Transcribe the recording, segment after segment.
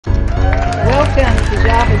welcome to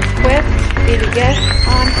Javid's quest to be the guest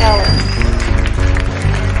on Ellen.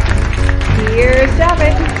 Here's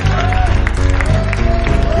Javid.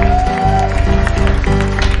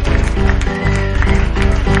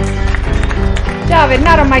 Javid,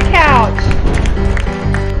 not on my couch.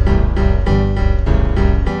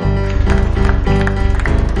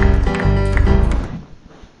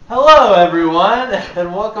 Hello everyone,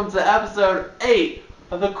 and welcome to episode 8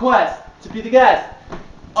 of the quest to be the guest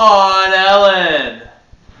on Ellen.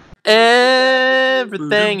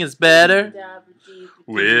 Everything is better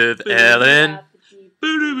with Ellen.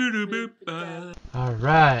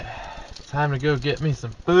 Alright, time to go get me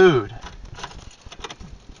some food.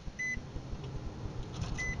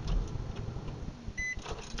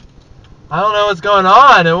 I don't know what's going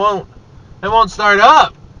on. It won't start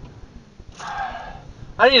up.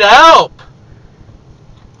 I need help.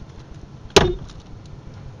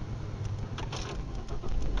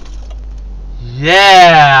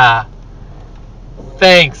 Yeah.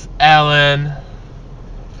 Thanks, Ellen.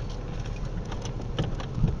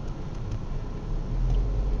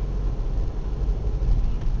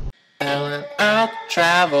 Ellen, I'll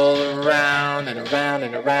travel around and around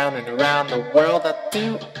and around and around the world. I'll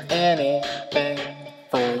do anything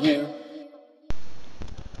for you.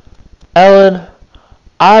 Ellen,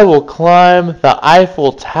 I will climb the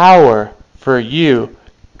Eiffel Tower for you.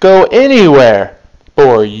 Go anywhere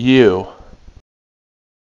for you.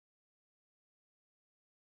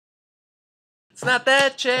 It's not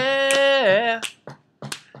that chair.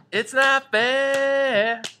 It's not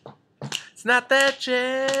fair. It's not that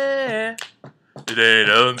chair. It ain't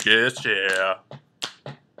Ellen's guest chair.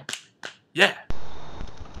 Yeah.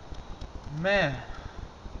 Man,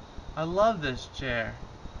 I love this chair.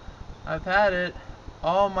 I've had it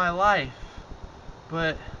all my life,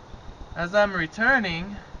 but as I'm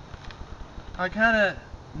returning, I kind of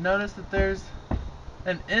noticed that there's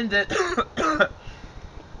an indent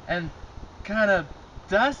and kind of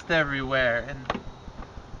dust everywhere, and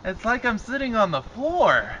it's like I'm sitting on the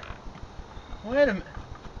floor. Wait a minute.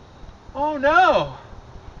 Oh no!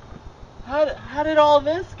 How did all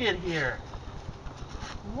this get here?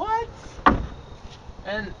 What?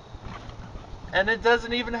 And it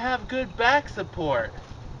doesn't even have good back support.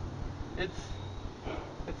 It's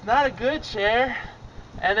not a good chair,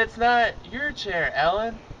 and it's not your chair,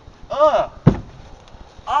 Ellen. Ugh.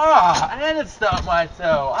 Ah, and it stubbed my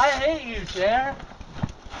toe. I hate you, chair.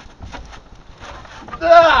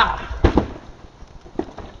 Ah.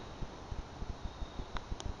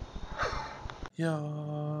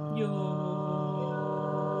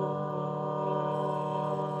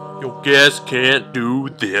 Your guest can't do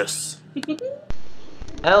this.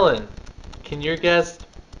 Ellen, can your guest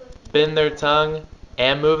bend their tongue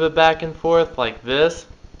and move it back and forth like this?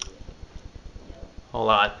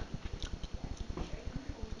 Hold on.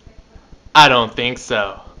 I don't think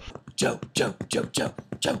so. Joe.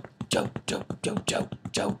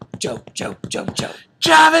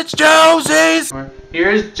 Javid's Josie's!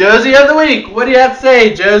 Here's Josie of the week. What do you have to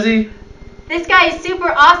say, Josie? This guy is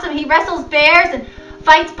super awesome. He wrestles bears and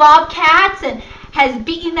fights bobcats and has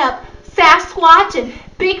beaten up Sasquatch and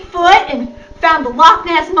Bigfoot and found the Loch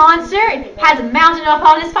Ness Monster and has him mounted up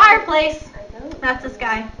on his fireplace. That's this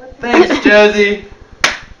guy. Thanks, Josie.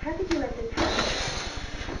 How could you let this happen?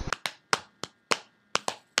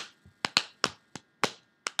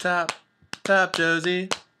 Top Josie.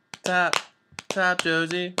 Top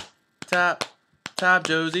Josie. Top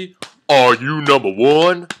Josie. Are you number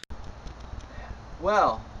one?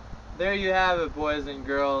 Well, there you have it, boys and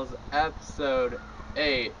girls. Episode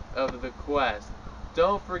 8 of The Quest.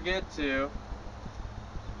 Don't forget to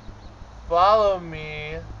follow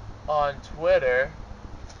me on Twitter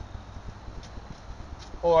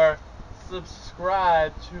or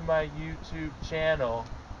subscribe to my YouTube channel.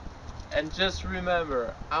 And just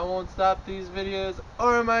remember, I won't stop these videos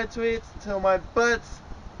or my tweets till my butt's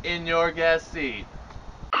in your guest seat.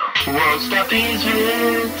 Won't stop these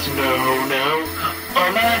vids, no.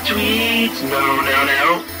 All my tweets, no.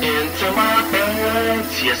 Into my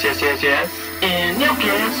butts, yes. In your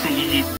guest seat.